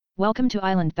Welcome to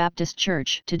Island Baptist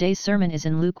Church. Today's sermon is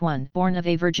in Luke 1, born of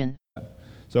a virgin.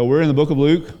 So we're in the book of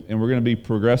Luke, and we're going to be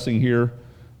progressing here,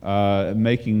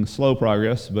 making slow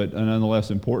progress, but nonetheless,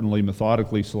 importantly,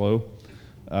 methodically slow,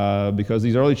 because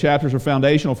these early chapters are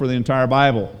foundational for the entire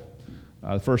Bible.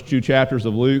 The first two chapters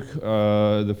of Luke,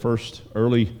 the first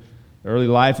early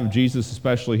life of Jesus,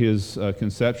 especially his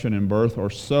conception and birth,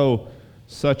 are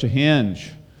such a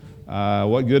hinge.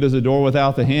 What good is a door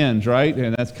without the hinge, right?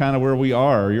 And that's kind of where we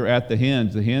are. You're at the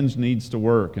hinge. The hinge needs to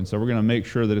work. And so we're going to make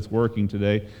sure that it's working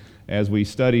today as we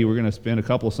study. We're going to spend a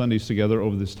couple of Sundays together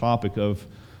over this topic of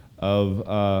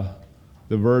the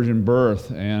virgin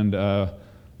birth. And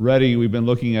we've been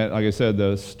looking at, like I said,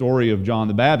 the story of John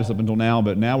the Baptist up until now,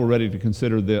 but now we're ready to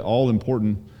consider the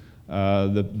all-important,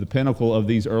 the pinnacle of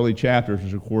these early chapters,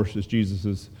 which of course is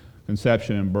Jesus'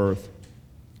 conception and birth.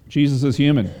 Jesus is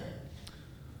human.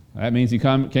 That means he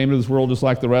came to this world just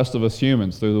like the rest of us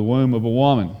humans, through the womb of a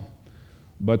woman.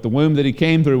 But the womb that he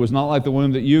came through was not like the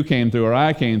womb that you came through or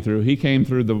I came through. He came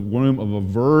through the womb of a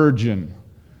virgin.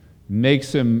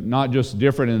 Makes him not just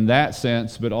different in that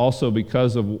sense, but also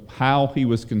because of how he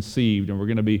was conceived. And we're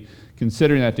going to be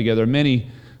considering that together. Many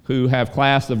who have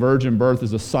classed the virgin birth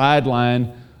as a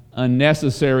sideline,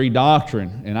 unnecessary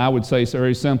doctrine. And I would say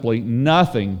very simply,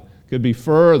 nothing could be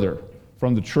further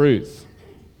from the truth.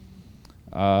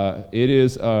 It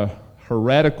is a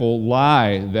heretical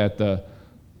lie that the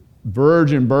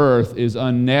virgin birth is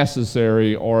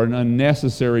unnecessary or an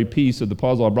unnecessary piece of the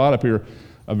puzzle. I brought up here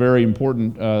a very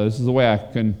important, this is the way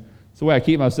I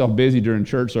keep myself busy during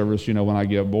church service. You know, when I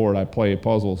get bored, I play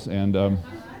puzzles. And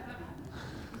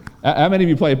how many of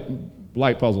you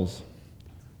like puzzles?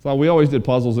 So we always did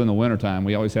puzzles in the wintertime.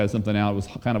 We always had something out. It was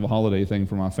kind of a holiday thing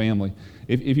for my family.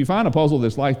 If you find a puzzle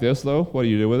that's like this, though, what do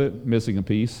you do with it? Missing a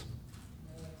piece.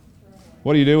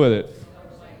 What do you do with it?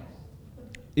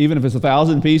 Even if it's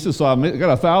 1,000 pieces, so I've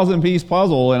got a 1,000-piece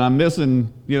puzzle and I'm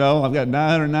missing, I've got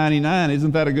 999. Isn't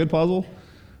that a good puzzle?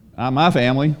 My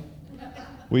family.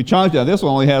 We chunked it. This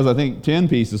one only has, I think, 10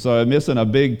 pieces, so I'm missing a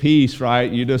big piece,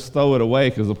 right? You just throw it away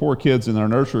because the poor kids in our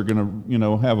nursery are going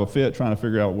to, have a fit trying to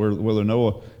figure out whether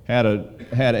Noah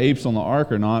had apes on the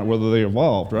ark or not, whether they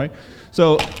evolved, right?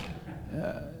 So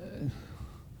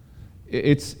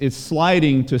it's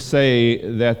slighting to say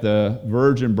that the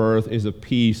virgin birth is a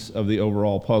piece of the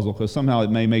overall puzzle, because somehow it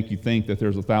may make you think that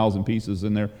there's 1,000 pieces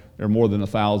and there are more than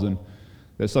 1,000.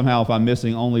 That somehow if I'm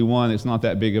missing only one, it's not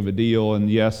that big of a deal. And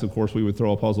yes, of course, we would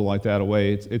throw a puzzle like that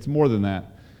away. It's more than that.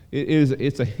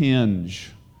 It's a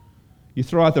hinge. You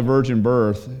throw out the virgin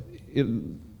birth.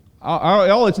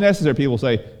 All it's necessary, people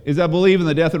say, is I believe in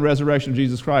the death and resurrection of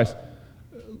Jesus Christ.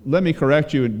 Let me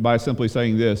correct you by simply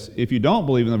saying this. If you don't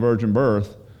believe in the virgin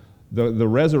birth, the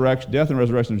resurrection, death and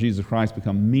resurrection of Jesus Christ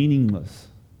become meaningless.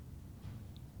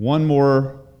 One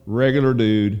more regular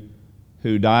dude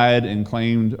who died and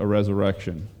claimed a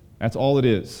resurrection. That's all it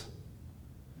is.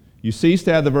 You cease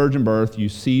to have the virgin birth, you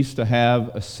cease to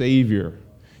have a Savior.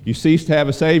 You cease to have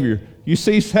a Savior. You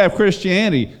cease to have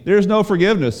Christianity. There's no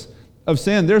forgiveness of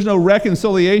sin. There's no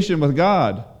reconciliation with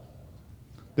God.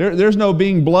 There's no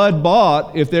being blood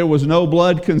bought if there was no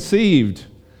blood conceived.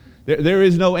 There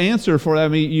is no answer for that. I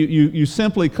mean, you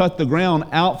simply cut the ground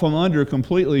out from under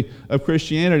completely of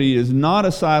Christianity. It is not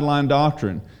a sideline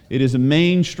doctrine. It is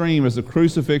mainstream as the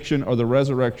crucifixion or the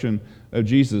resurrection of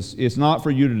Jesus. It's not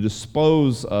for you to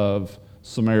dispose of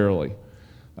summarily.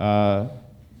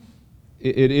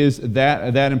 It is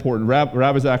that important.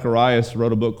 Rabbi Zacharias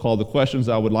wrote a book called The Questions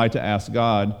I Would Like to Ask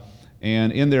God.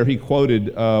 And in there he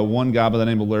quoted one guy by the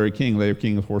name of Larry King. Larry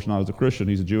King, of course, not as a Christian.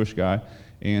 He's a Jewish guy.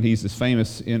 And he's this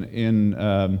famous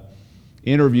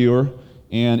interviewer.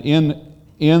 And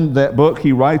in that book,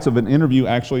 he writes of an interview,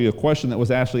 actually a question that was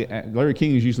actually, Larry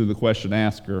King is usually the question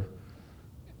asker.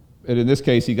 And in this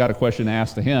case, he got a question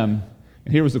asked to him.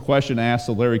 And here was the question asked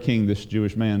to Larry King, this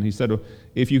Jewish man. He said,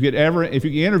 if you could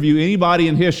interview anybody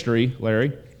in history,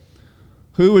 Larry,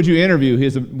 who would you interview?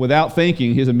 Without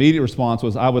thinking, his immediate response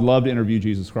was, I would love to interview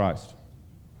Jesus Christ.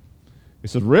 He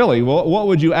said, really? Well, what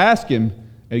would you ask him?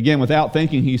 And again, without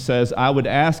thinking, he says, I would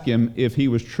ask him if he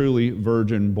was truly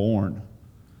virgin born.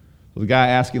 So the guy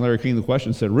asking Larry King the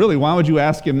question said, really, why would you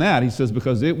ask him that? He says,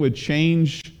 because it would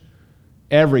change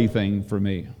everything for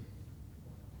me.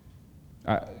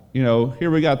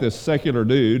 Here we got this secular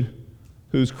dude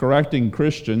who's correcting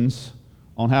Christians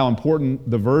on how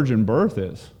important the virgin birth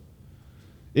is.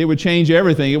 It would change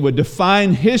everything. It would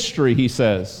define history, he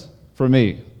says, for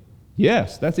me.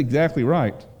 Yes, that's exactly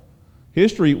right.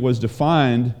 History was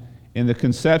defined in the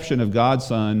conception of God's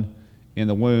Son in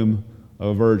the womb of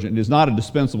a virgin. It is not a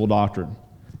dispensable doctrine.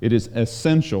 It is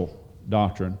essential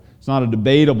doctrine. It's not a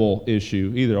debatable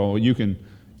issue either. Oh, you can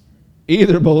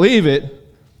either believe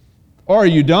it or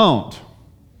you don't.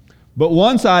 But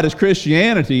one side is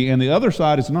Christianity and the other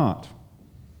side is not.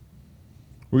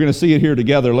 We're going to see it here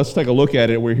together. Let's take a look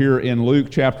at it. We're here in Luke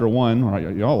chapter 1. All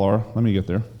right, y'all are. Let me get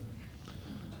there.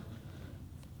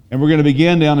 And we're going to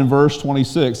begin down in verse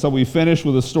 26. So we finish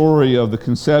with the story of the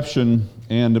conception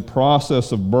and the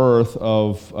process of birth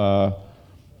of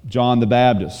John the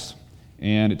Baptist.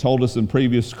 And it told us in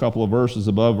previous couple of verses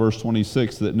above verse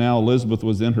 26 that now Elizabeth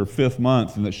was in her 5th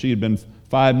month and that she had been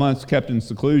 5 months kept in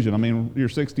seclusion. I mean, you're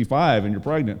 65 and you're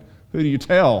pregnant. Who do you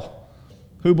tell?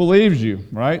 Who believes you,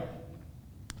 right?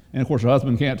 And of course her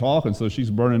husband can't talk, and so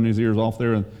she's burning his ears off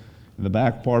there in the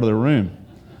back part of the room.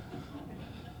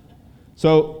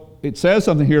 So it says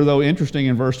something here, though, interesting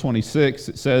in verse 26.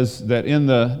 It says that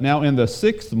now in the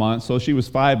 6th month, so she was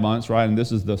 5 months, right, and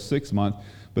this is the 6th month.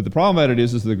 But the problem about it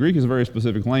is the Greek is a very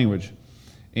specific language.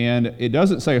 And it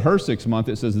doesn't say her 6th month,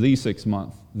 it says the 6th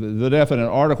month. The definite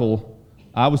article,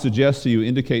 I would suggest to you,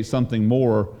 indicates something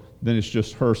more than it's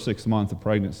just her 6th month of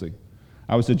pregnancy.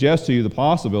 I would suggest to you the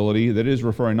possibility that it is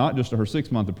referring not just to her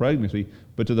 6th month of pregnancy,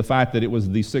 but to the fact that it was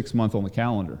the 6th month on the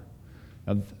calendar.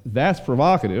 Now, that's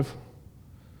provocative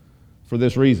for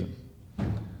this reason.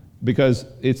 Because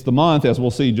it's the month, as we'll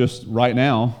see just right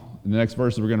now, in the next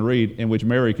verses we're going to read, in which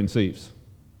Mary conceives.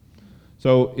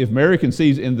 So if Mary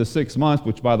conceives in the 6th month,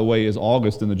 which by the way is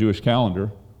August in the Jewish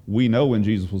calendar, we know when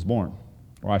Jesus was born.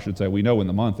 Or I should say, we know when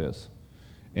the month is.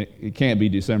 It can't be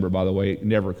December, by the way. It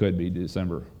never could be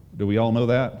December. Do we all know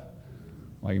that?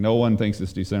 Like, no one thinks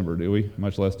it's December, do we?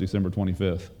 Much less December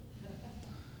 25th.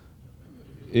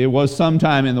 It was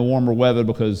sometime in the warmer weather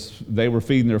because they were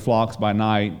feeding their flocks by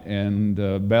night, and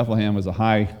Bethlehem is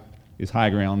high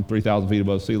ground, 3,000 feet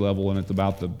above sea level, and it's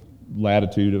about the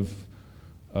latitude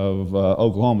of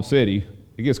Oklahoma City.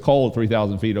 It gets cold at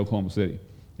 3,000 feet Oklahoma City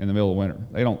in the middle of winter.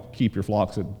 They don't keep your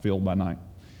flocks at the field by night.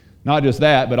 Not just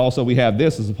that, but also we have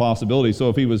this as a possibility. So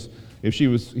if he was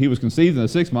conceived in the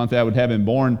 6th month, that would have him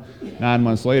born 9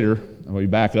 months later. We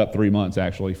back up 3 months,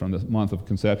 actually, from the month of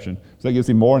conception. So that gets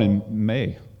him born in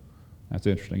May. That's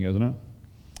interesting, isn't it?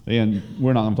 And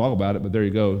we're not going to talk about it, but there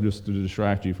you go, just to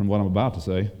distract you from what I'm about to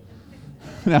say.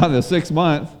 Now, in the 6th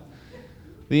month,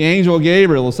 the angel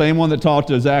Gabriel, the same one that talked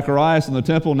to Zacharias in the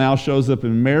temple, now shows up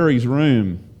in Mary's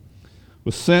room,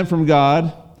 was sent from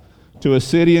God to a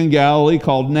city in Galilee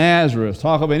called Nazareth.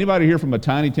 Talk of anybody here from a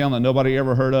tiny town that nobody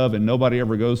ever heard of and nobody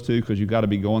ever goes to because you've got to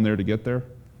be going there to get there?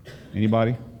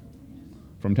 Anybody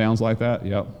from towns like that?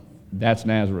 Yep. That's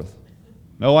Nazareth.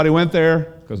 Nobody went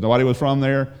there because nobody was from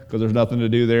there, because there's nothing to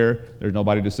do there. There's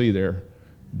nobody to see there.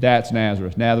 That's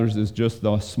Nazareth. Nazareth is just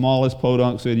the smallest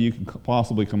podunk city you can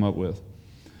possibly come up with.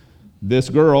 This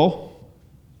girl,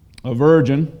 a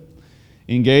virgin,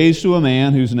 engaged to a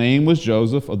man whose name was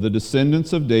Joseph, of the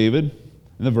descendants of David,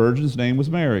 and the virgin's name was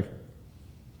Mary.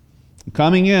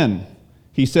 Coming in,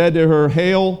 he said to her,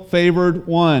 "Hail, favored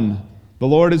one, the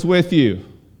Lord is with you."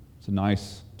 It's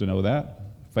nice to know that.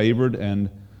 Favored, and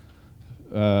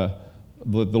the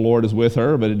Lord is with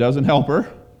her, but it doesn't help her.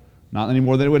 Not any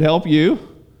more than it would help you.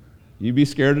 You'd be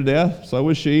scared to death. So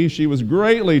was she. She was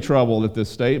greatly troubled at this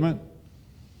statement.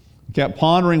 Kept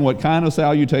pondering what kind of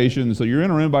salutation. So you're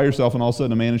in a room by yourself, and all of a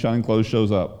sudden a man in shining clothes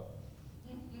shows up.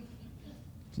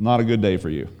 It's not a good day for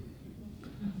you.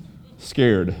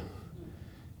 Scared.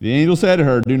 The angel said to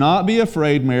her, "Do not be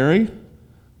afraid, Mary,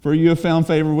 for you have found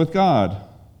favor with God.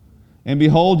 And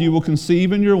behold, you will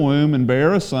conceive in your womb and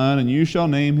bear a son, and you shall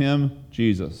name him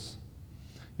Jesus.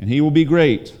 And he will be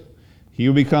great. He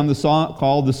will become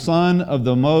called the Son of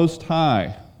the Most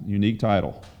High." Unique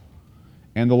title.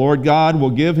 "And the Lord God will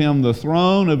give him the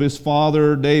throne of his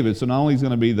father David." So not only is he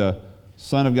going to be the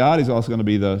Son of God, he's also going to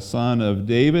be the Son of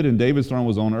David. And David's throne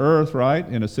was on earth, right,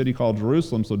 in a city called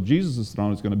Jerusalem. So Jesus'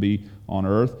 throne is going to be on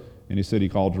earth in a city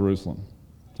called Jerusalem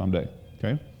someday.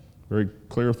 Okay? Very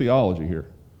clear theology here.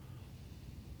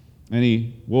 "And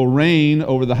he will reign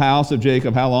over the house of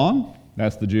Jacob." How long?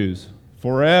 That's the Jews.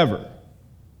 "Forever.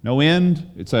 No end,"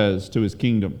 it says, "to his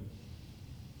kingdom."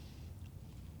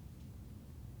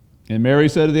 And Mary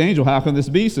said to the angel, "How can this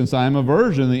be, since I am a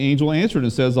virgin?" The angel answered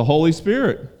and says, "The Holy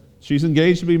Spirit." She's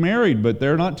engaged to be married, but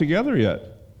they're not together yet.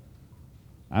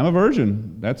 "I'm a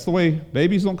virgin." That's the way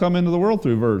babies don't come into the world,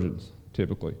 through virgins,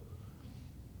 typically.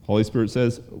 Holy Spirit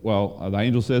says, the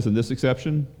angel says, in this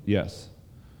exception, yes.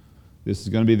 This is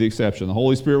going to be the exception. "The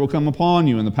Holy Spirit will come upon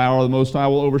you, and the power of the Most High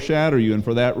will overshadow you. And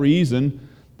for that reason,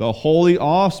 the holy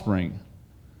offspring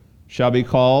shall be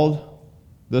called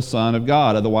the Son of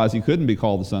God." Otherwise, he couldn't be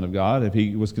called the Son of God if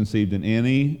he was conceived in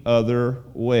any other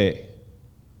way.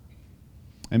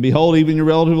 And behold, even your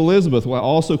relative Elizabeth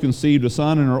also conceived a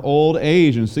son in her old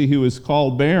age, and see, who is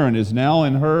called barren is now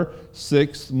in her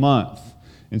 6th month.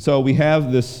 And so we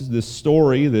have this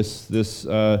story, this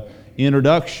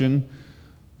introduction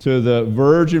to the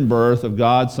virgin birth of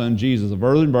God's Son Jesus. The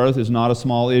virgin birth is not a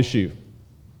small issue.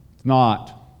 It's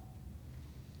not.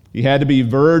 He had to be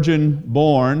virgin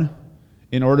born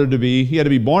he had to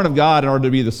be born of God in order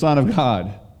to be the Son of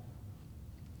God.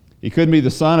 He couldn't be the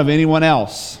son of anyone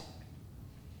else.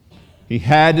 He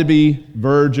had to be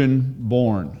virgin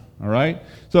born. All right?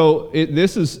 So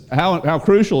this is how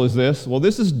crucial is this? Well,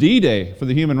 this is D-Day for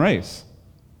the human race.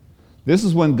 This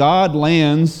is when God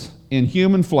lands in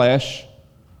human flesh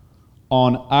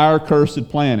on our cursed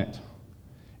planet.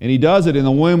 And He does it in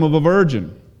the womb of a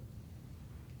virgin.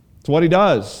 It's what He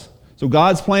does. So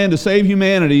God's plan to save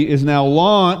humanity is now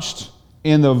launched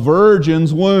in the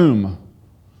virgin's womb.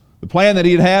 The plan that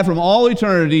He had from all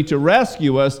eternity to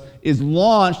rescue us is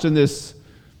launched in this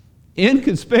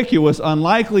inconspicuous,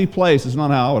 unlikely place. It's not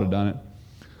how I would have done it.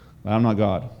 I'm not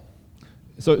God.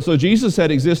 So Jesus had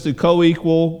existed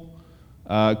co-equal,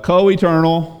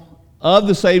 co-eternal, of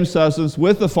the same substance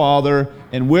with the Father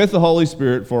and with the Holy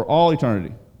Spirit for all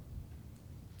eternity.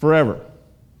 Forever.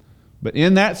 But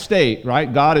in that state,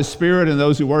 right, God is spirit, and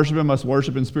those who worship Him must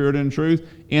worship in spirit and in truth.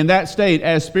 In that state,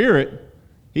 as spirit,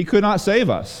 He could not save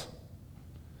us.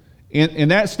 In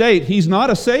that state, He's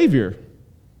not a Savior.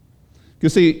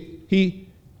 Because see,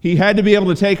 he had to be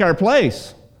able to take our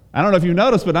place. I don't know if you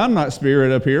noticed, but I'm not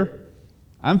spirit up here.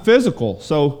 I'm physical.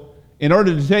 So in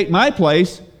order to take my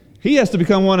place, He has to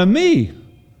become one of me.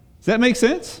 Does that make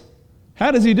sense? How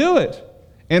does He do it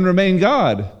and remain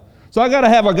God? So I got to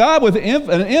have a God with an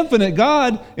infinite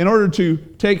God in order to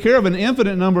take care of an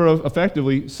infinite number of,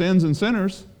 effectively, sins and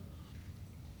sinners.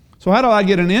 So how do I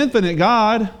get an infinite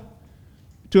God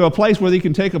to a place where He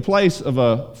can take a place of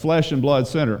a flesh and blood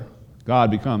sinner?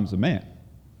 God becomes a man.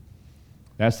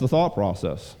 That's the thought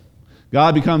process.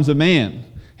 God becomes a man.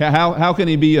 How can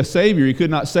He be a Savior? He could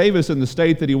not save us in the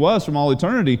state that He was from all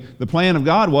eternity. The plan of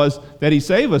God was that He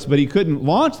save us, but He couldn't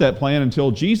launch that plan until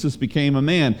Jesus became a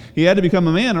man. He had to become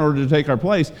a man in order to take our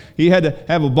place. He had to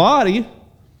have a body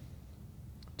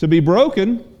to be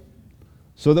broken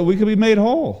so that we could be made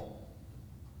whole.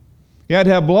 He had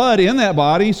to have blood in that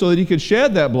body so that He could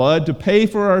shed that blood to pay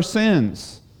for our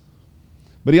sins.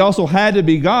 But He also had to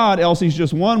be God, else He's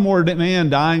just one more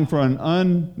man dying for an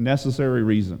unnecessary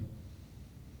reason.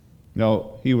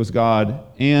 No, He was God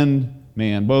and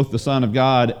man, both the Son of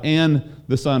God and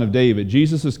the Son of David.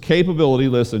 Jesus' capability,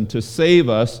 listen, to save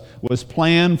us was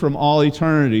planned from all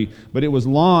eternity, but it was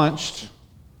launched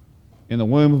in the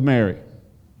womb of Mary.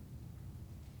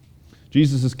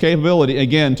 Jesus' capability,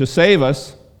 again, to save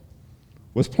us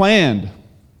was planned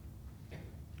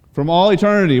from all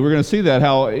eternity. We're going to see that,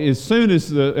 how as soon as,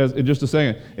 in just a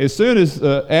second, as soon as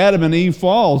Adam and Eve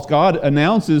falls, God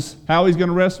announces how He's going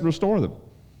to restore them.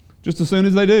 Just as soon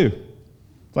as they do.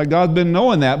 It's like God's been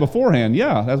knowing that beforehand.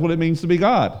 Yeah, that's what it means to be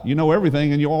God. You know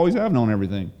everything, and you always have known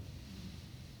everything.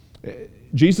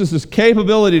 Jesus'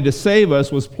 capability to save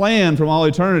us was planned from all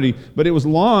eternity, but it was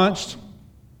launched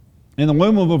in the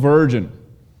womb of a virgin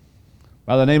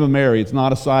by the name of Mary. It's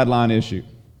not a sideline issue.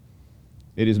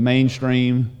 It is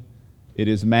mainstream. It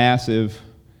is massive.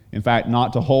 In fact,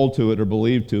 not to hold to it or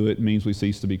believe to it means we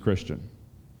cease to be Christian.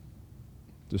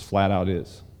 Just flat out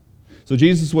is. So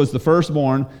Jesus was the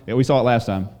firstborn. Yeah, we saw it last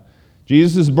time.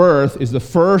 Jesus' birth is the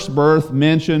first birth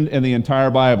mentioned in the entire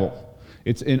Bible.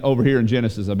 It's over here in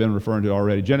Genesis, I've been referring to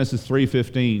already. Genesis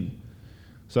 3:15.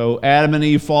 So Adam and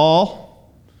Eve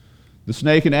fall. The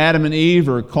snake and Adam and Eve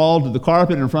are called to the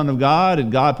carpet in front of God,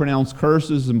 and God pronounced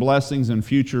curses and blessings and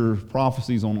future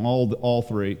prophecies on all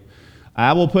three.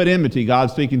 I will put enmity,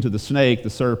 God speaking to the snake, the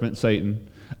serpent, Satan.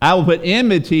 I will put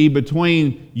enmity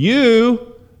between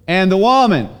you and the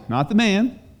woman, not the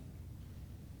man.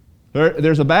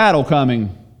 There's a battle coming.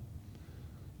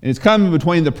 And it's coming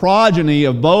between the progeny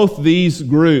of both these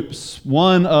groups,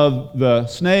 one of the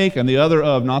snake and the other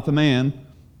of, not the man,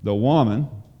 the woman.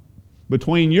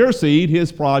 Between your seed,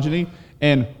 his progeny,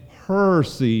 and her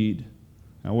seed.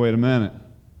 Now wait a minute.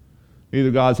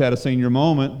 Either God's had a senior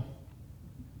moment,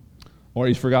 or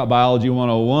He's forgot Biology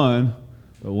 101,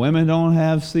 but women don't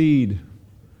have seed.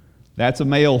 That's a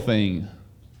male thing.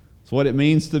 It's what it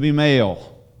means to be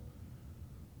male.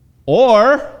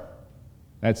 Or,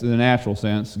 that's in the natural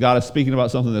sense, God is speaking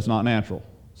about something that's not natural,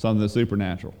 something that's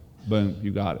supernatural. Boom,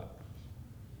 you got it.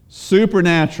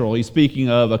 Supernatural, He's speaking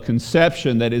of a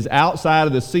conception that is outside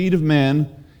of the seed of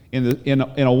men in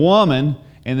a woman,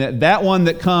 and that one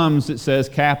that comes, it says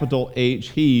capital H,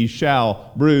 he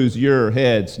shall bruise your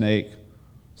head, snake,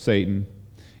 Satan.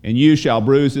 and you shall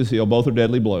bruise his heel. Both are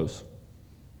deadly blows.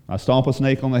 I stomp a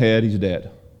snake on the head, he's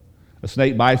dead. A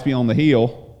snake bites me on the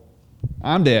heel,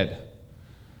 I'm dead.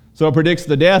 So it predicts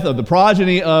the death of the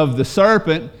progeny of the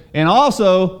serpent and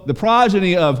also the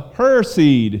progeny of her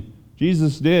seed.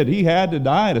 Jesus did. He had to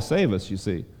die to save us, you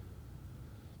see.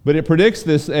 But it predicts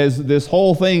this as this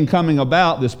whole thing coming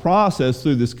about, this process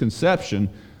through this conception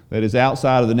that is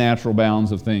outside of the natural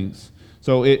bounds of things.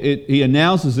 So he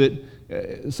announces it.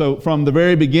 So from the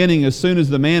very beginning, as soon as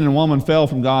the man and woman fell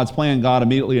from God's plan, God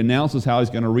immediately announces how he's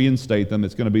going to reinstate them.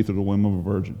 It's going to be through the womb of a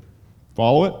virgin.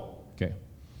 Follow it? Okay.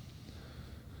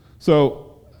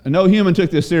 So no human took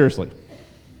this seriously.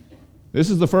 This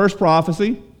is the first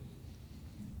prophecy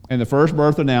and the first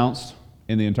birth announced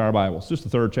in the entire Bible. It's just the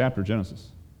third chapter of Genesis.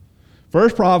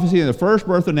 First prophecy and the first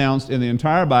birth announced in the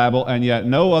entire Bible, and yet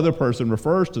no other person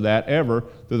refers to that ever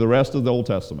through the rest of the Old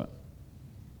Testament.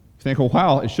 You think, well,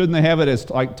 wow, shouldn't they have it as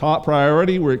like top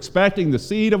priority? We're expecting the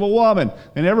seed of a woman.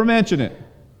 They never mention it.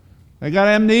 They got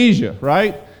amnesia,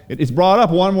 right? It's brought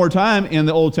up one more time in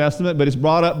the Old Testament, but it's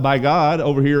brought up by God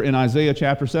over here in Isaiah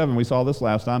chapter 7. We saw this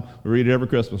last time. We read it every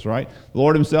Christmas, right? The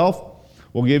Lord himself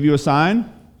will give you a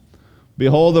sign.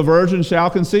 Behold, the virgin shall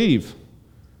conceive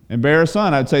and bear a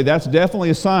son. I'd say that's definitely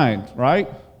a sign, right?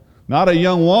 Not a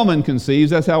young woman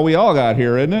conceives. That's how we all got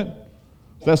here, isn't it?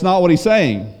 That's not what he's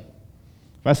saying.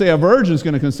 If I say a virgin's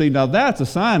going to conceive, now that's a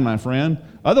sign, my friend.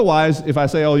 Otherwise, if I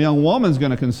say, oh, a young woman's going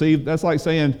to conceive, that's like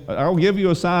saying, I'll give you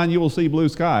a sign, you will see blue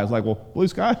sky. It's like, well, blue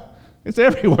sky? It's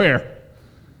everywhere.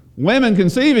 Women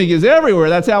conceiving is everywhere.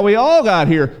 That's how we all got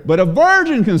here. But a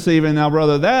virgin conceiving, now,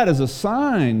 brother, that is a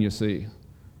sign, you see.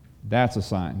 That's a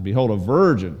sign. Behold, a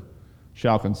virgin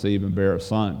shall conceive and bear a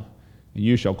son, and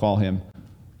you shall call him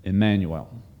Emmanuel.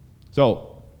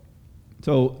 So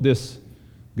this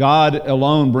God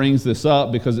alone brings this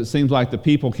up because it seems like the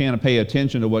people can't pay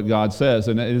attention to what God says.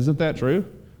 And isn't that true?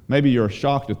 Maybe you're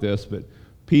shocked at this, but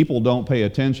people don't pay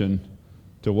attention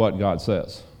to what God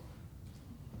says.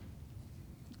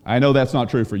 I know that's not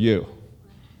true for you.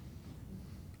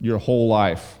 Your whole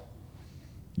life.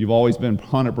 You've always been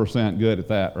 100% good at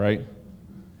that, right?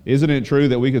 Isn't it true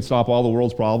that we could stop all the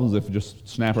world's problems if we just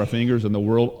snap our fingers and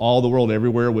all the world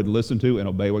everywhere would listen to and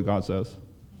obey what God says?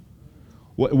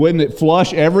 Wouldn't it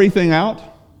flush everything out?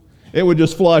 It would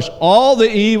just flush all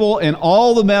the evil and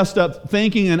all the messed up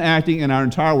thinking and acting in our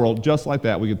entire world. Just like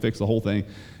that, we could fix the whole thing.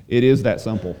 It is that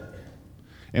simple.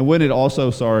 And wouldn't it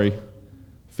also,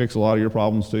 fix a lot of your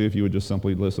problems too if you would just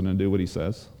simply listen and do what he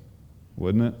says?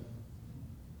 Wouldn't it?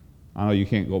 I know you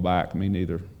can't go back, me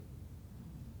neither.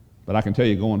 But I can tell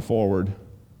you going forward,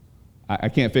 I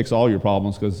can't fix all your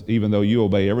problems because even though you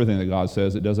obey everything that God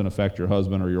says, it doesn't affect your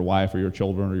husband or your wife or your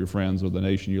children or your friends or the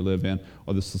nation you live in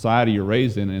or the society you're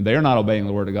raised in, and they're not obeying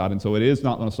the Word of God, and so it is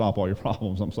not going to stop all your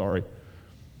problems, I'm sorry.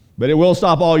 But it will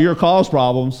stop all your cause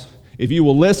problems if you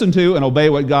will listen to and obey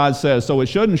what God says. So it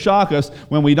shouldn't shock us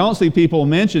when we don't see people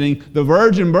mentioning the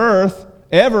virgin birth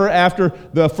ever after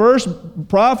the first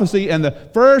prophecy and the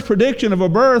first prediction of a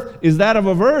birth is that of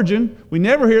a virgin. We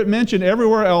never hear it mentioned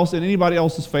everywhere else in anybody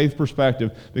else's faith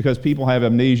perspective because people have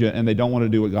amnesia and they don't want to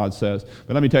do what God says.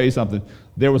 But let me tell you something.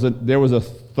 There was a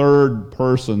third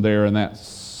person there in that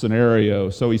scenario.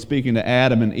 So he's speaking to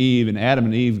Adam and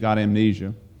Eve got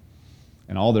amnesia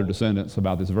and all their descendants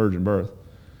about this virgin birth.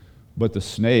 But the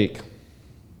snake,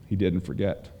 he didn't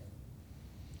forget.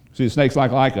 See, the snake's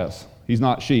like us. He's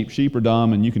not sheep. Sheep are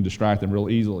dumb, and you can distract them real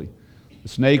easily. The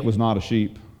snake was not a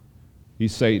sheep.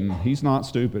 He's Satan. He's not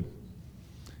stupid.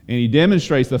 And he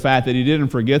demonstrates the fact that he didn't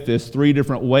forget this 3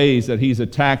 different ways that he's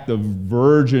attacked the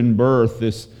virgin birth,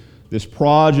 this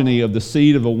progeny of the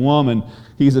seed of a woman.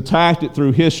 He's attacked it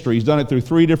through history. He's done it through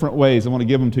 3 different ways. I want to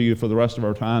give them to you for the rest of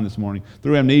our time this morning.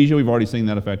 Through amnesia, we've already seen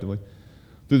that effectively.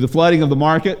 Through the flooding of the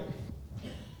market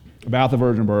about the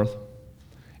virgin birth.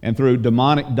 And through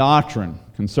demonic doctrine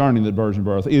concerning the virgin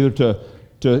birth, either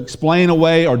to explain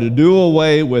away or to do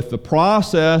away with the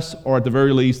process or at the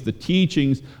very least the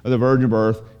teachings of the virgin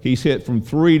birth. He's hit from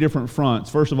 3 different fronts.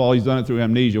 First of all, he's done it through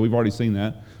amnesia. We've already seen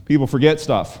that. People forget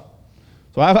stuff.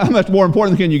 So how much more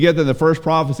important can you get than the first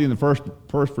prophecy and the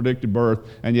first predicted birth?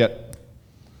 And yet,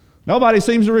 nobody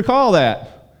seems to recall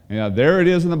that. There it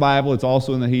is in the Bible. It's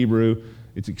also in the Hebrew.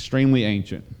 It's extremely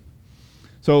ancient.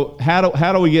 So how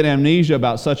do we get amnesia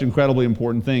about such incredibly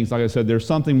important things? Like I said, there's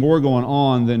something more going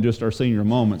on than just our senior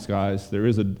moments, guys. There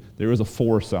is a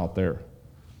force out there.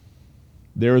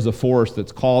 There is a force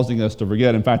that's causing us to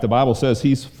forget. In fact, the Bible says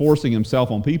he's forcing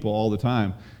himself on people all the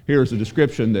time. Here's a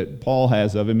description that Paul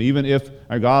has of him. Even if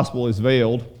our gospel is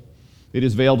veiled, it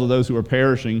is veiled to those who are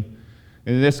perishing.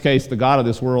 And in this case, the god of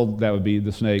this world, that would be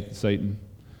the snake, Satan,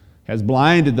 has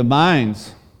blinded the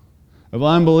minds of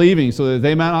unbelieving, so that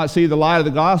they might not see the light of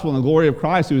the gospel and the glory of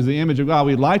Christ, who is the image of God.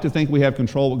 We'd like to think we have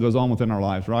control of what goes on within our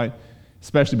lives, right?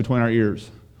 Especially between our ears.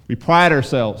 We pride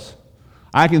ourselves.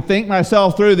 I can think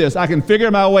myself through this. I can figure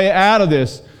my way out of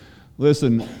this.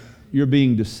 Listen, you're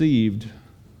being deceived.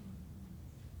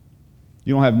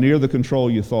 You don't have near the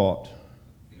control you thought.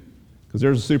 Because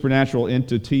there's supernatural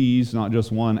entities, not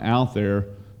just one, out there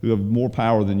who have more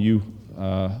power than you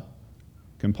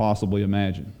can possibly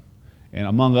imagine. And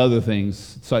among other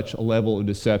things, such a level of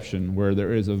deception where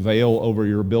there is a veil over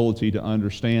your ability to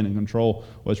understand and control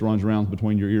what runs around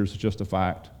between your ears is just a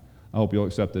fact. I hope you'll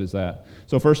accept it as that.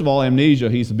 So first of all, amnesia,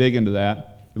 he's big into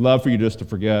that. He'd love for you just to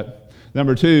forget.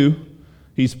 Number two,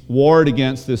 he's warred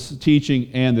against this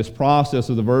teaching and this process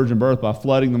of the virgin birth by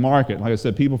flooding the market. Like I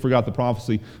said, people forgot the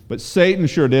prophecy, but Satan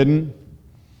sure didn't.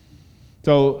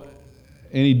 So,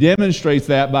 and he demonstrates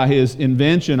that by his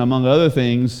invention, among other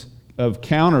things, of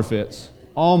counterfeits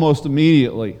almost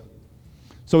immediately.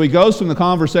 So he goes from the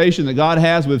conversation that God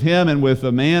has with him and with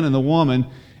the man and the woman,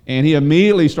 and he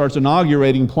immediately starts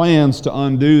inaugurating plans to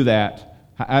undo that.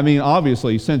 I mean,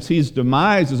 obviously, since his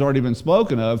demise has already been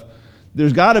spoken of,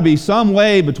 there's got to be some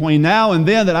way between now and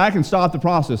then that I can stop the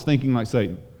process, thinking like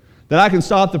Satan. That I can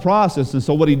stop the process. And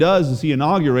so what he does is he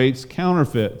inaugurates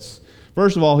counterfeits.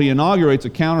 First of all, he inaugurates a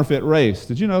counterfeit race.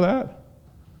 Did you know that?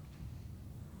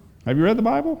 Have you read the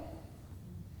Bible?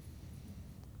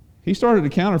 He started a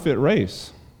counterfeit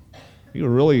race. He was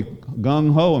really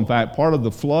gung-ho. In fact, part of the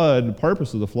flood, the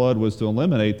purpose of the flood was to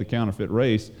eliminate the counterfeit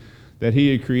race that he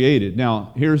had created.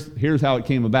 Now, here's how it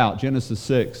came about. Genesis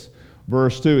 6,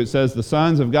 verse 2, it says, the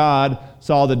sons of God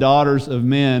saw the daughters of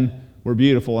men were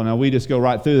beautiful. And now we just go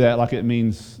right through that like it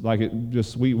means,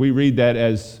 we read that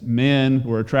as men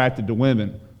were attracted to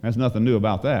women. There's nothing new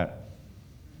about that.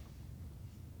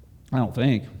 I don't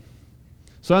think.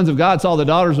 Sons of God saw the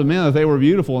daughters of men that they were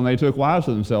beautiful, and they took wives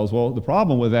for themselves. Well, the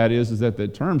problem with that is that the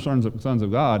term sons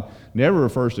of God never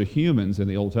refers to humans in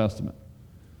the Old Testament.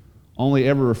 Only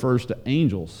ever refers to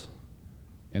angels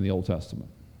in the Old Testament.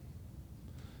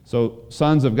 So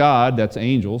sons of God, that's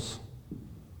angels,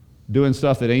 doing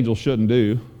stuff that angels shouldn't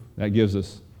do, that gives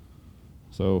us.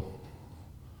 So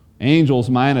angels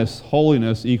minus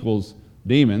holiness equals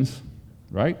demons,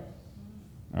 right?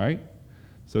 All right?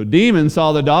 So demons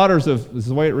saw the daughters of, this is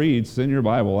the way it reads, it's in your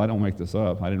Bible, I don't make this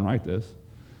up, I didn't write this.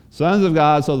 Sons of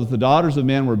God saw that the daughters of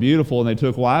men were beautiful, and they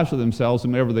took wives for themselves,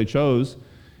 whomever they chose.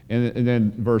 And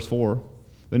then verse 4,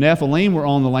 the Nephilim were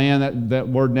on the land. That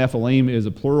word Nephilim is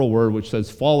a plural word which says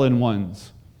fallen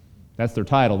ones. That's their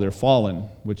title, they're fallen,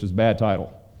 which is a bad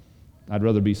title. I'd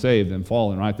rather be saved than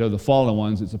fallen, right? They're the fallen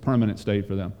ones, it's a permanent state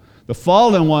for them. The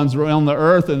fallen ones were on the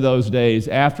earth in those days,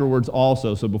 afterwards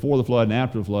also, so before the flood and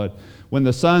after the flood, when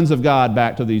the sons of God,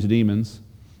 back to these demons,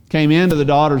 came into the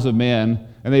daughters of men,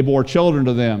 and they bore children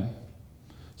to them.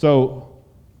 So,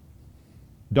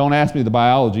 don't ask me the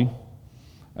biology.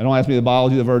 And don't ask me the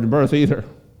biology of the virgin birth either.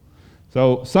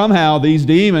 So somehow these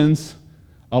demons,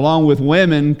 along with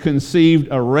women, conceived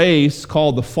a race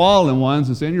called the fallen ones.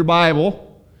 It's in your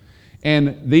Bible.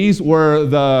 And these were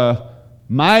the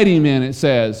mighty men, it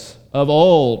says, of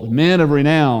old, men of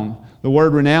renown. The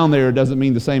word renown there doesn't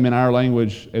mean the same in our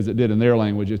language as it did in their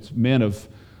language. It's men of,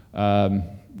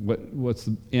 what's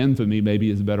infamy maybe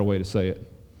is a better way to say it.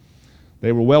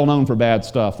 They were well known for bad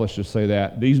stuff, let's just say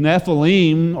that. These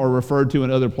Nephilim are referred to in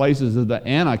other places as the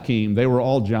Anakim. They were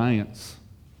all giants.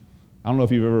 I don't know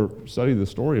if you've ever studied the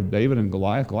story of David and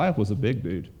Goliath. Goliath was a big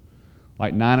dude,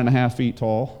 like 9.5 feet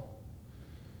tall,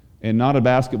 and not a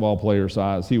basketball player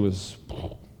size. He was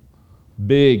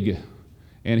big,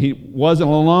 and he wasn't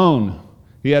alone.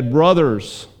 He had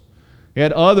brothers. He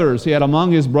had others. He had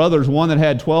among his brothers one that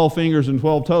had 12 fingers and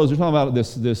 12 toes. You're talking about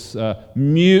this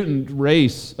mutant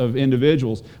race of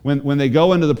individuals. When they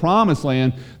go into the promised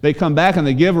land, they come back and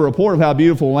they give a report of how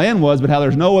beautiful the land was, but how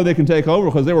there's no way they can take over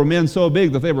because they were men so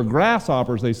big that they were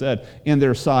grasshoppers, they said, in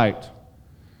their sight.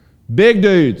 Big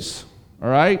dudes, all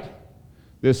right?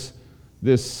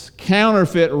 This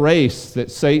counterfeit race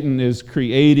that Satan is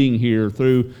creating here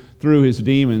through his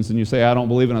demons. And you say, I don't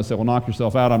believe it. And I say, well, knock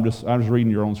yourself out. I'm just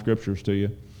reading your own scriptures to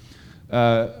you.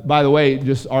 By the way,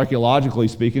 just archaeologically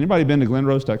speaking, anybody been to Glen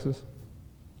Rose, Texas?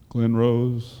 Glen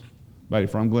Rose? Anybody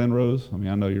from Glen Rose? I mean,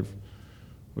 I know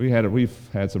we've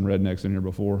had some rednecks in here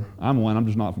before. I'm one, I'm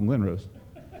just not from Glen Rose.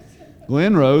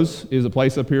 Glen Rose is a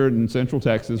place up here in central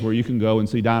Texas where you can go and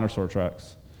see dinosaur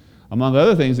tracks. Among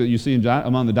other things that you see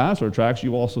among the dinosaur tracks,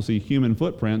 you also see human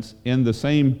footprints in the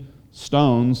same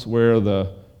stones where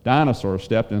the dinosaurs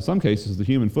stepped. And in some cases, the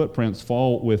human footprints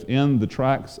fall within the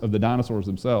tracks of the dinosaurs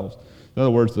themselves. In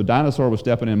other words, the dinosaur was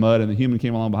stepping in mud, and the human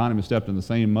came along behind him and stepped in the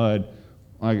same mud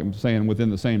like I'm saying, within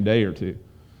the same day or two.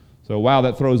 So wow,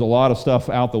 that throws a lot of stuff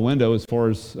out the window as far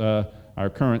as our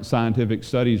current scientific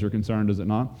studies are concerned, does it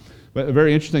not? But a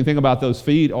very interesting thing about those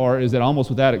feet is that almost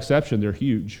without exception, they're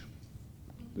huge.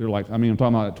 They're like, I'm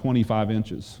talking about 25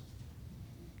 inches.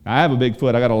 Now, I have a big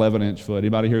foot. I got an 11-inch foot.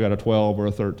 Anybody here got a 12 or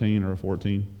a 13 or a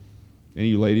 14? Any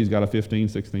of you ladies got a 15,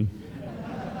 16?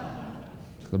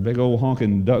 It's a big old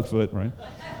honking duck foot, right?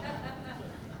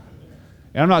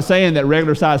 And I'm not saying that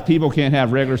regular-sized people can't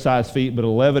have regular-sized feet, but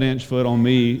an 11-inch foot on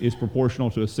me is proportional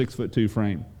to a 6'2"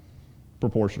 frame.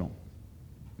 Proportional.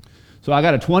 So I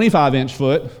got a 25-inch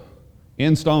foot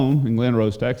in stone in Glen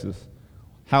Rose, Texas.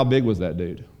 How big was that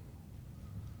dude?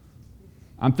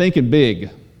 I'm thinking big,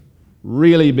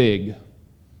 really big. It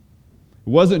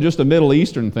wasn't just a Middle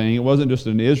Eastern thing. It wasn't just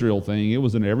an Israel thing. It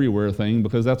was an everywhere thing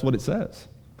because that's what it says,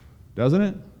 doesn't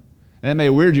it? And it may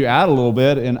weird you out a little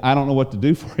bit, and I don't know what to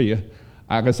do for you.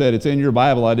 Like I said, it's in your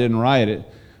Bible. I didn't write it.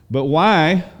 But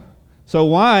why? So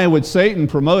why would Satan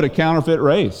promote a counterfeit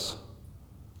race?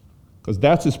 Because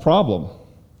that's his problem.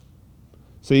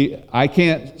 See, I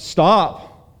can't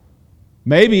stop.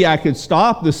 Maybe I could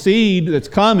stop the seed that's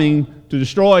coming to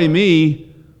destroy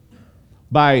me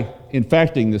by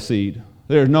infecting the seed.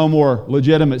 There's no more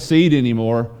legitimate seed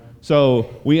anymore. So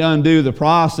we undo the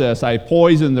process. I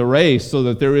poison the race so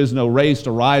that there is no race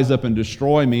to rise up and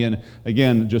destroy me. And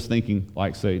again, just thinking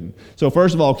like Satan. So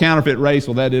first of all, counterfeit race,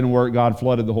 well, that didn't work. God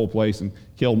flooded the whole place and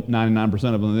killed 99%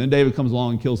 of them. And then David comes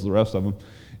along and kills the rest of them.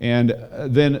 And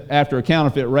then after a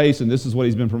counterfeit race, and this is what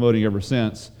he's been promoting ever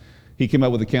since, he came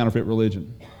up with a counterfeit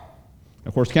religion.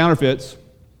 Of course, counterfeits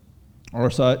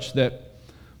are such that,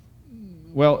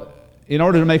 well, in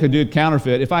order to make a good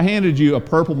counterfeit, if I handed you a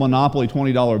purple Monopoly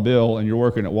 $20 bill and you're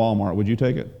working at Walmart, would you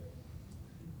take it?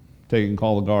 Take it and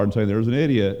call the guard and say, there's an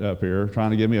idiot up here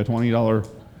trying to give me a $20.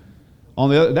 On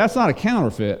the other, that's not a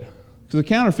counterfeit, because a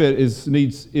counterfeit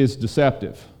is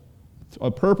deceptive. A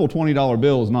purple $20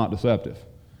 bill is not deceptive.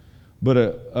 But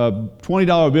a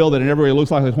 $20 bill that in every way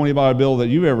looks like a $20 bill that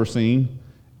you've ever seen,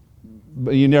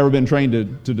 but you've never been trained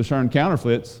to discern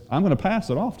counterfeits, I'm going to pass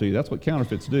it off to you. That's what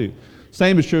counterfeits do.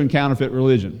 Same is true in counterfeit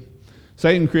religion.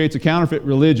 Satan creates a counterfeit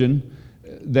religion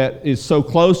that is so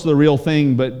close to the real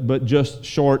thing, but just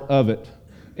short of it.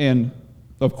 And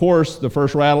of course, the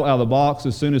first rattle out of the box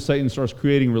as soon as Satan starts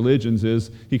creating religions is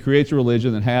he creates a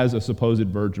religion that has a supposed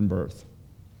virgin birth.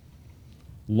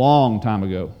 Long time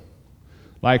ago.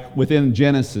 Like within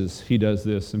Genesis, he does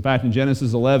this. In fact, in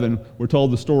Genesis 11, we're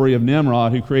told the story of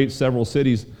Nimrod, who creates several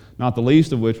cities, not the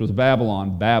least of which was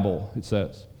Babylon. Babel, it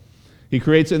says. He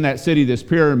creates in that city this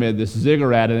pyramid, this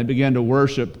ziggurat, and it began to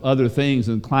worship other things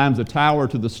and climbs a tower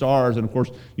to the stars. And of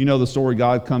course, you know the story,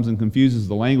 God comes and confuses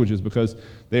the languages because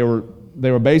they were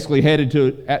basically headed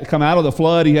to come out of the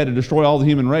flood. He had to destroy all the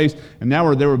human race. And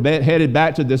now they were headed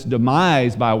back to this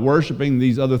demise by worshiping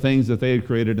these other things that they had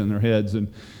created in their heads.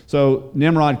 And so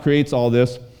Nimrod creates all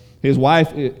this. His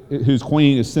wife, whose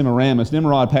queen, is Semiramis.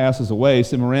 Nimrod passes away.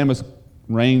 Semiramis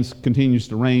continues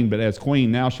to reign, but as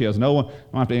queen, now she has no one. I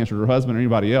don't have to answer to her husband or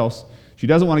anybody else. She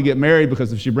doesn't want to get married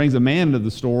because if she brings a man into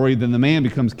the story, then the man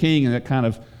becomes king, and that kind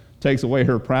of takes away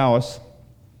her prowess.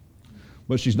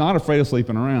 But she's not afraid of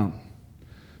sleeping around.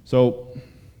 So,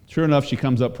 sure enough, she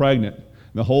comes up pregnant.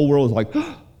 The whole world is like,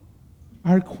 oh,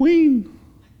 our queen,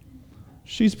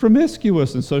 she's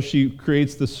promiscuous. And so she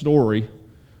creates this story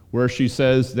where she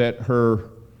says that her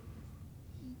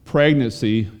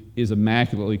pregnancy is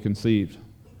immaculately conceived.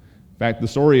 In fact, the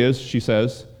story is, she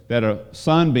says, that a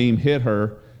sunbeam hit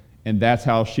her, and that's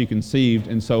how she conceived.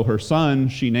 And so her son,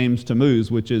 she names Tammuz,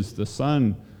 which is the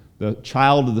sun, the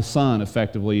child of the sun,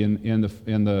 effectively, in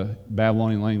the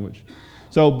Babylonian language.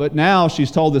 So, but now she's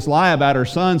told this lie about her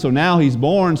son, so now he's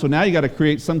born, so now you got to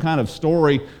create some kind of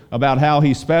story about how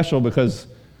he's special, because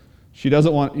she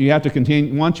doesn't want, you have to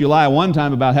continue, once you lie one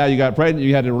time about how you got pregnant,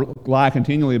 you had to lie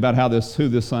continually about who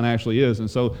this son actually is.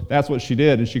 And so that's what she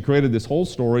did, and she created this whole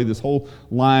story, this whole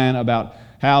line about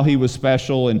how he was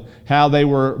special and how they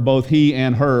were, both he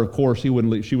and her, of course, she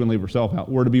wouldn't leave herself out,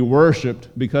 were to be worshipped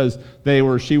because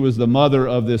she was the mother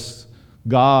of this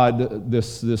God,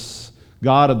 this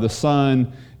God of the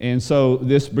sun, and so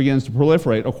this begins to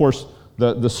proliferate. Of course,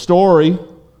 the story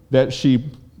that she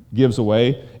gives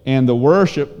away and the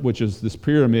worship, which is this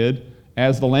pyramid,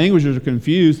 as the languages are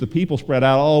confused, the people spread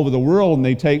out all over the world, and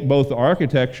they take both the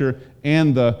architecture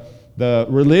and the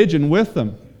religion with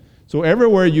them. So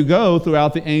everywhere you go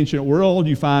throughout the ancient world,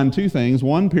 you find two things.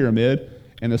 One, pyramid,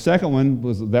 and the second one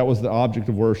was the object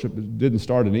of worship. It didn't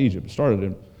start in Egypt. It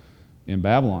started in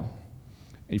Babylon.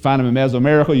 You find them in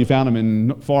Mesoamerica, you found them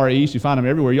in Far East, you find them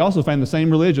everywhere. You also find the same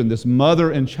religion, this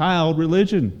mother and child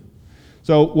religion.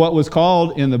 So what was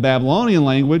called in the Babylonian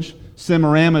language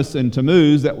Semiramis and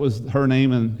Tammuz, that was her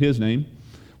name and his name,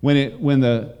 when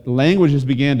the languages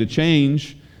began to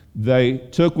change, they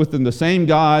took within the same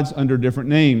gods under different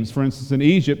names. For instance, in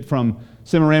Egypt, from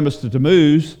Semiramis to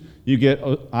Tammuz, you get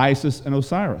Isis and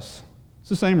Osiris. It's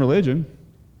the same religion.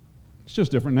 It's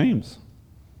just different names.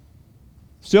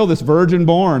 Still, this virgin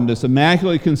born, this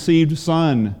immaculately conceived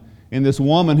son, and this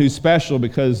woman who's special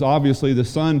because obviously the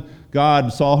Son,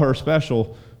 God, saw her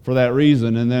special for that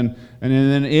reason. And then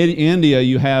in India,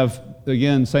 you have,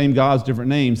 again, same gods, different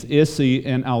names, Isi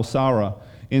and Al-Sara.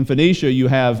 In Phoenicia, you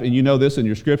have, and you know this in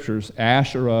your scriptures,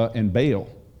 Asherah and Baal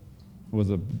was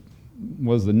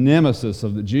the nemesis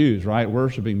of the Jews, right?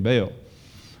 Worshiping Baal.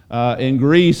 In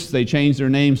Greece, they changed their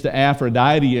names to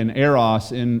Aphrodite and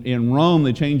Eros. In Rome,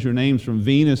 they changed their names from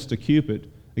Venus to Cupid.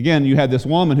 Again, you had this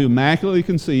woman who immaculately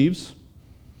conceives.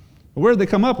 Where did they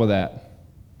come up with that?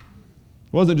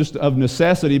 It wasn't just of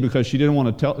necessity because she didn't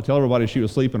want to tell everybody she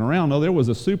was sleeping around. No, there was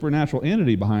a supernatural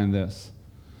entity behind this.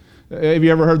 Have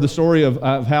you ever heard the story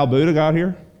of how Buddha got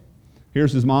here?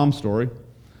 Here's his mom's story.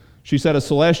 She said a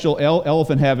celestial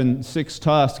elephant having 6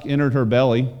 tusks entered her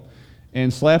belly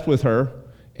and slept with her,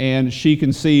 and she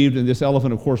conceived, and this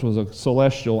elephant, of course, was a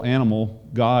celestial animal,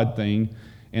 God thing.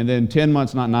 And then 10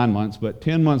 months, not 9 months, but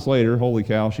 10 months later, holy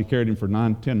cow, she carried him for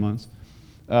 10 months,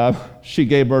 she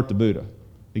gave birth to Buddha.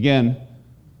 Again,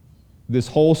 this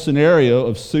whole scenario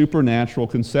of supernatural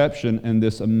conception and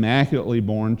this immaculately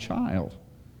born child.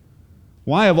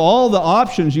 Why, of all the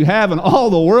options you have in all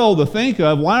the world to think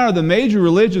of, why are the major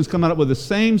religions coming up with the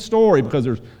same story? Because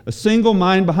there's a single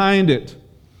mind behind it.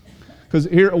 Because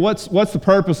here, what's the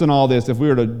purpose in all this if we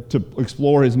were to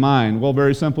explore his mind? Well,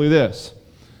 very simply this.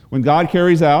 When God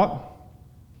carries out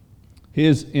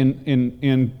his,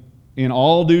 in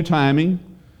all due timing,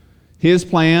 his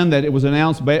plan that it was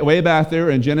announced way back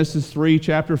there in Genesis 3,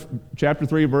 chapter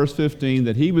 3, verse 15,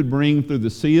 that he would bring through the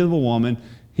seed of a woman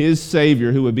his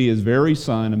Savior, who would be his very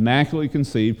Son, immaculately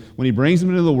conceived. When he brings him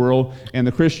into the world, and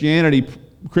the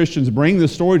Christians bring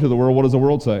this story to the world, what does the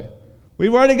world say?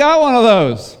 We've already got one of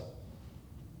those.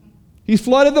 He's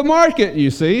flooded the market,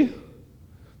 you see,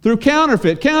 through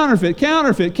counterfeit,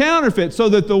 so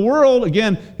that the world,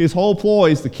 again, his whole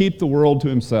ploy is to keep the world to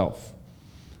himself.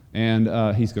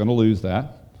 And he's going to lose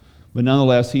that. But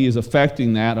nonetheless, he is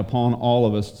affecting that upon all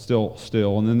of us still.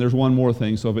 And then there's one more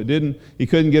thing. So if he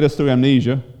couldn't get us through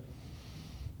amnesia,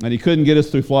 and he couldn't get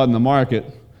us through flooding the market,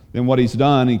 then what he's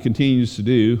done, he continues to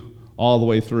do all the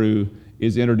way through,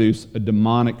 is introduce a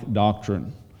demonic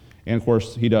doctrine. And of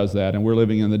course, he does that, and we're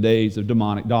living in the days of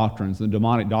demonic doctrines. And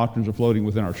demonic doctrines are floating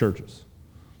within our churches.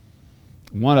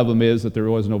 One of them is that there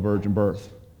was no virgin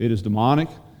birth. It is demonic,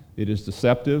 it is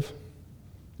deceptive,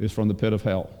 it is from the pit of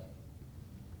hell.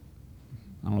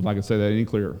 I don't know if I can say that any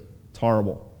clearer. It's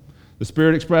horrible. The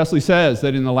Spirit expressly says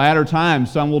that in the latter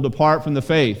times some will depart from the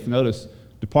faith. Notice,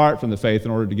 depart from the faith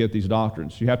in order to get these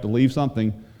doctrines. You have to leave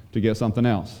something to get something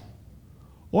else.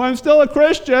 Well, I'm still a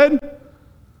Christian,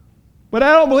 but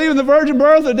I don't believe in the virgin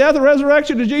birth, the death, and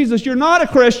resurrection of Jesus. You're not a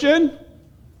Christian.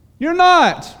 You're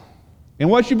not. And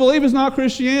what you believe is not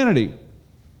Christianity.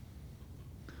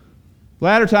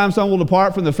 Latter times some will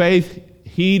depart from the faith,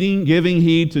 giving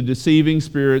heed to deceiving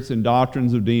spirits and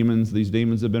doctrines of demons. These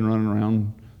demons have been running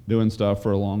around doing stuff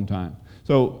for a long time.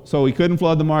 So he couldn't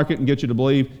flood the market and get you to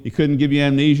believe. He couldn't give you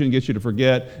amnesia and get you to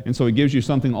forget. And so he gives you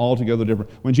something altogether different.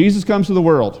 When Jesus comes to the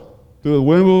world through the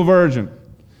womb of a virgin,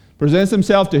 presents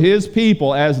himself to his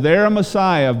people as their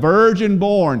Messiah,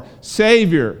 virgin-born,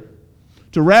 Savior,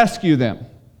 to rescue them,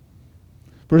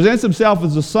 presents himself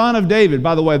as the son of David.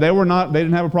 By the way, they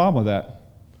didn't have a problem with that.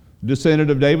 Descendant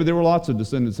of David, there were lots of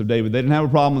descendants of David. They didn't have a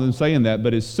problem with him saying that.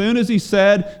 But as soon as he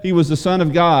said he was the Son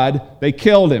of God, they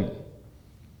killed him.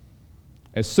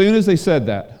 As soon as they said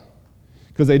that.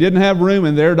 Because they didn't have room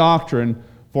in their doctrine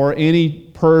for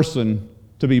any person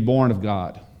to be born of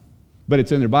God. But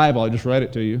it's in their Bible. I just read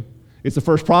it to you. It's the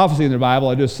first prophecy in the Bible.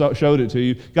 I just showed it to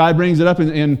you. God brings it up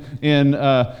in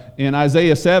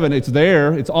Isaiah 7. It's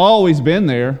there. It's always been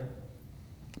there.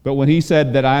 But when he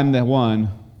said that I'm the one,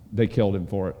 they killed him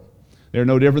for it. They're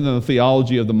no different than the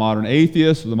theology of the modern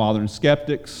atheists, or the modern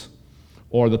skeptics,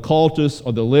 or the cultists,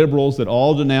 or the liberals that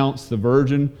all denounce the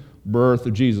virgin birth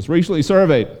of Jesus. Recently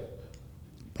surveyed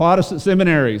Protestant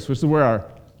seminaries, which is where our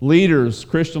leaders,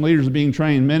 Christian leaders, are being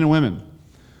trained, men and women.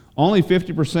 Only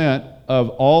 50% of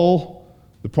all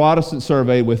the Protestant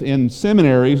surveyed within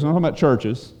seminaries, I'm not talking about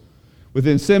churches,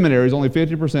 within seminaries, only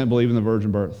 50% believe in the virgin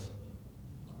birth.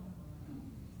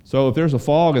 So if there's a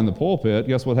fog in the pulpit,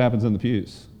 guess what happens in the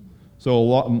pews?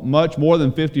 So much more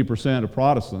than 50% of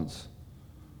Protestants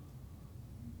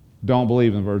don't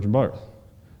believe in the virgin birth.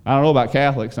 I don't know about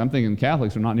Catholics. I'm thinking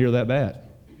Catholics are not near that bad.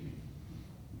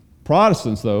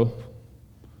 Protestants, though,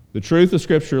 the truth of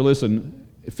Scripture, listen,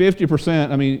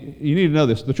 50%, I mean, you need to know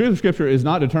this. The truth of Scripture is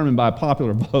not determined by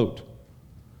popular vote.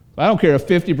 I don't care if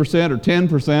 50% or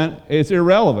 10%, it's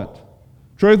irrelevant.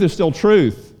 Truth is still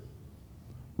truth.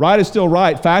 Right is still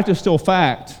right. Fact is still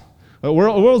fact. The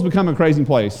world's become a crazy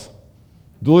place.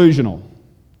 Delusional.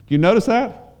 You notice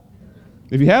that?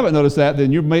 If you haven't noticed that,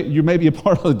 then you may be a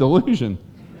part of the delusion.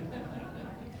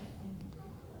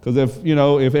 Because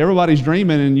if everybody's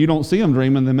dreaming and you don't see them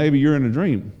dreaming, then maybe you're in a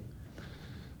dream.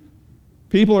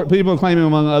 People are claiming,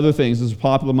 among other things, this is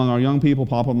popular among our young people,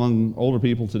 popular among older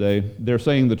people today, they're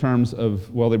saying the terms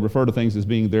of, well, they refer to things as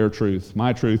being their truth.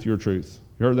 My truth, your truth.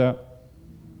 You heard that?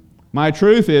 My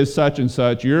truth is such and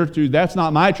such. Your truth, that's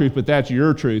not my truth, but that's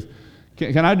your truth.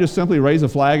 Can I just simply raise a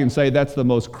flag and say that's the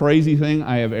most crazy thing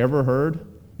I have ever heard?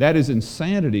 That is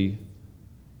insanity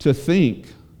to think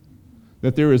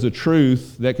that there is a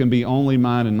truth that can be only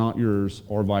mine and not yours,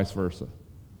 or vice versa.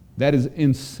 That is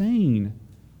insane.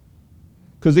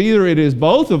 Because either it is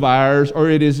both of ours or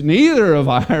it is neither of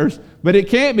ours, but it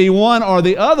can't be one or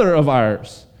the other of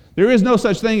ours. There is no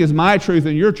such thing as my truth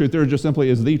and your truth. There just simply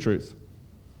is the truth.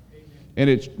 And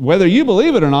it's, whether you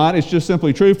believe it or not, it's just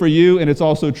simply true for you, and it's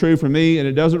also true for me, and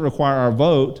it doesn't require our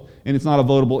vote, and it's not a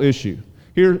votable issue.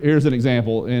 Here's an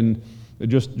example, and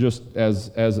just as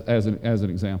an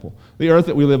example. The earth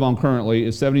that we live on currently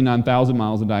is 79,000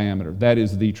 miles in diameter. That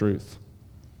is the truth.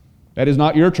 That is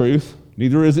not your truth.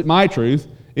 Neither is it my truth.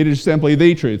 It is simply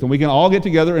the truth. And we can all get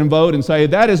together and vote and say,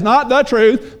 that is not the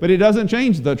truth, but it doesn't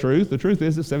change the truth. The truth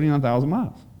is it's 79,000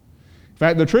 miles. In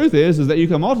fact, the truth is that you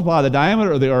can multiply the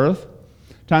diameter of the earth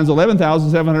times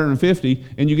 11,750,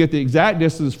 and you get the exact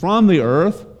distance from the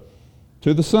earth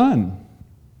to the sun.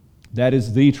 That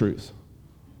is the truth.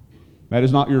 That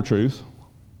is not your truth.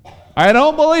 I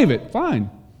don't believe it. Fine.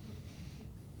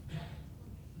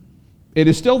 It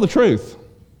is still the truth.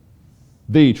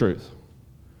 The truth.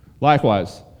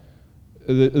 Likewise,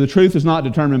 the truth is not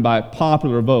determined by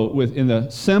popular vote. In the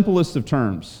simplest of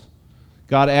terms,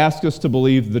 God asks us to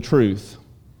believe the truth,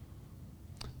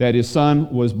 that His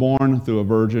Son was born through a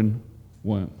virgin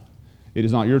womb. It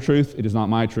is not your truth. It is not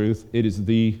my truth. It is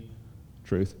the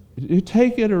truth. You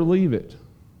take it or leave it.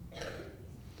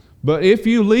 But if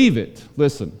you leave it,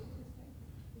 listen,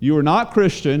 you are not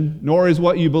Christian, nor is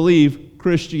what you believe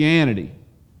Christianity.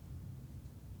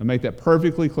 I'll make that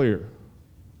perfectly clear.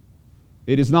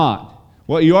 It is not.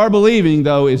 What you are believing,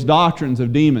 though, is doctrines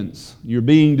of demons. You're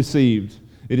being deceived.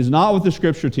 It is not what the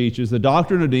Scripture teaches, the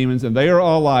doctrine of demons, and they are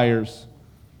all liars.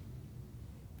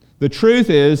 The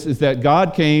truth is that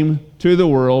God came to the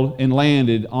world and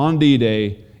landed on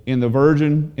D-Day in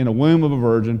a womb of a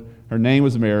virgin. Her name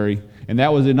was Mary. And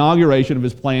that was the inauguration of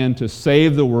His plan to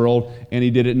save the world, and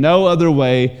He did it no other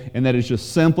way, and that is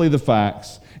just simply the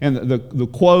facts. And the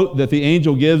quote that the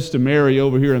angel gives to Mary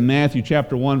over here in Matthew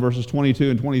chapter 1, verses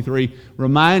 22 and 23,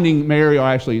 reminding Mary, or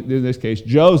actually in this case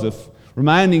Joseph,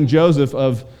 reminding Joseph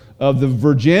of the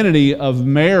virginity of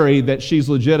Mary, that she's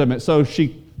legitimate. So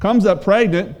she comes up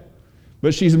pregnant,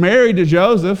 but she's married to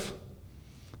Joseph.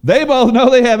 They both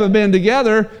know they haven't been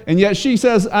together, and yet she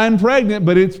says, I'm pregnant,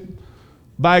 but it's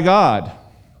by God.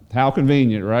 How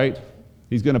convenient, right?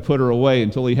 He's going to put her away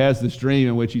until he has this dream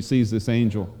in which he sees this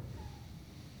angel.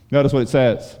 Notice what it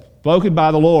says. Spoken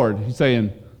by the Lord. He's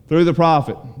saying, through the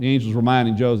prophet, the angel's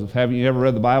reminding Joseph. Haven't you ever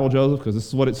read the Bible, Joseph? Because this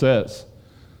is what it says.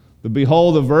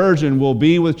 Behold, the virgin will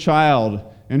be with child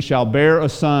and shall bear a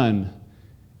son,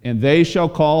 and they shall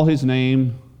call his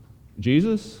name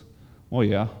Jesus? Well,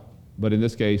 yeah. But in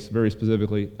this case, very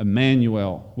specifically,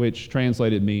 Emmanuel, which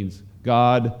translated means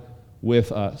God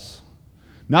with us.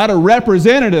 Not a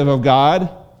representative of God.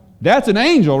 That's an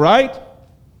angel, right?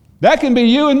 That can be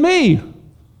you and me.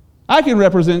 I can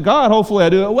represent God. Hopefully I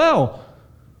do it well.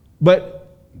 But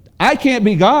I can't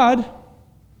be God.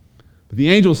 But the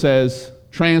angel says,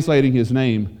 translating his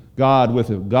name, God with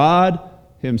him. God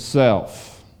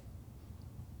Himself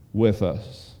with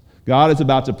us. God is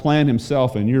about to plant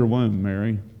Himself in your womb,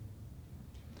 Mary.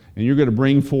 And you're going to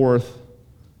bring forth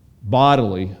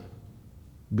bodily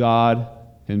God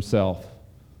Himself,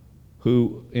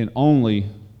 who and only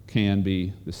can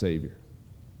be the Savior.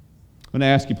 I'm going to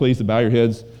ask you please to bow your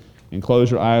heads and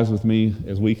close your eyes with me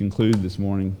as we conclude this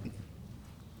morning.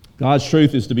 God's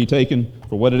truth is to be taken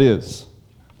for what it is.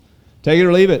 Take it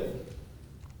or leave it.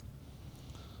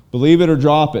 Believe it or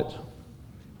drop it.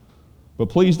 But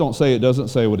please don't say it doesn't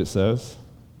say what it says.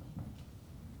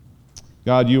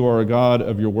 God, You are a God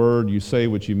of Your word. You say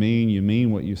what You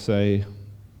mean what you say.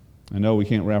 I know we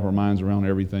can't wrap our minds around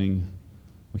everything.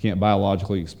 We can't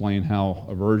biologically explain how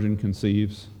a virgin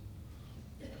conceives.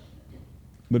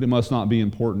 But it must not be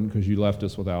important because you left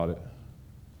us without it.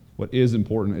 What is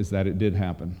important is that it did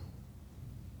happen.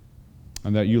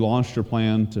 And that you launched your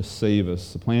plan to save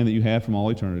us, the plan that you had from all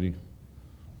eternity.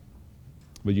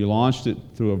 But you launched it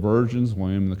through a virgin's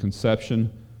womb, the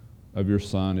conception of your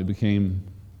Son. It became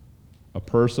a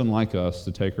person like us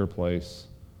to take our place,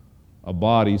 a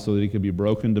body so that he could be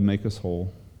broken to make us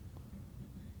whole,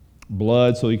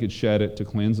 blood so he could shed it to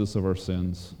cleanse us of our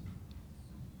sins.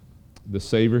 The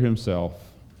Savior himself,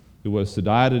 who was to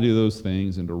die to do those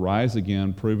things and to rise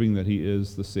again, proving that he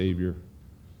is the Savior.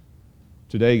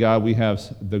 Today, God, we have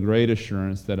the great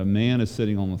assurance that a man is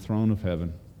sitting on the throne of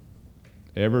heaven,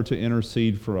 ever to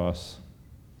intercede for us.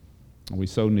 And we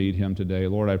so need him today.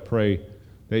 Lord, I pray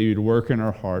that you'd work in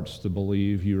our hearts to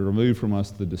believe. You remove from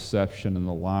us the deception and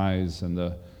the lies and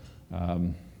the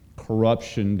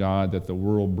corruption, God, that the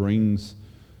world brings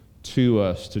to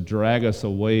us to drag us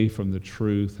away from the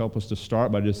truth. Help us to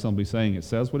start by just simply saying it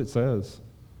says what it says.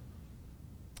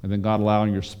 And then, God,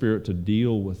 allowing your Spirit to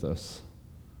deal with us,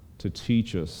 to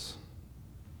teach us,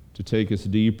 to take us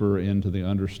deeper into the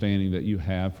understanding that you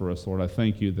have for us. Lord, I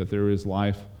thank you that there is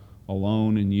life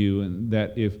alone in you, and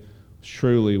that if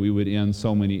truly we would end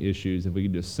so many issues if we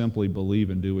could just simply believe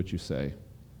and do what you say.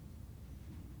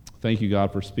 Thank you,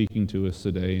 God, for speaking to us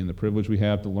today and the privilege we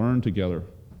have to learn together.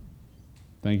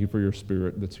 Thank you for your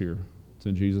Spirit that's here. It's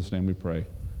in Jesus' name we pray.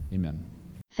 Amen.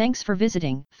 Thanks for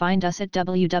visiting. Find us at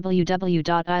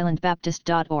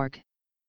www.islandbaptist.org.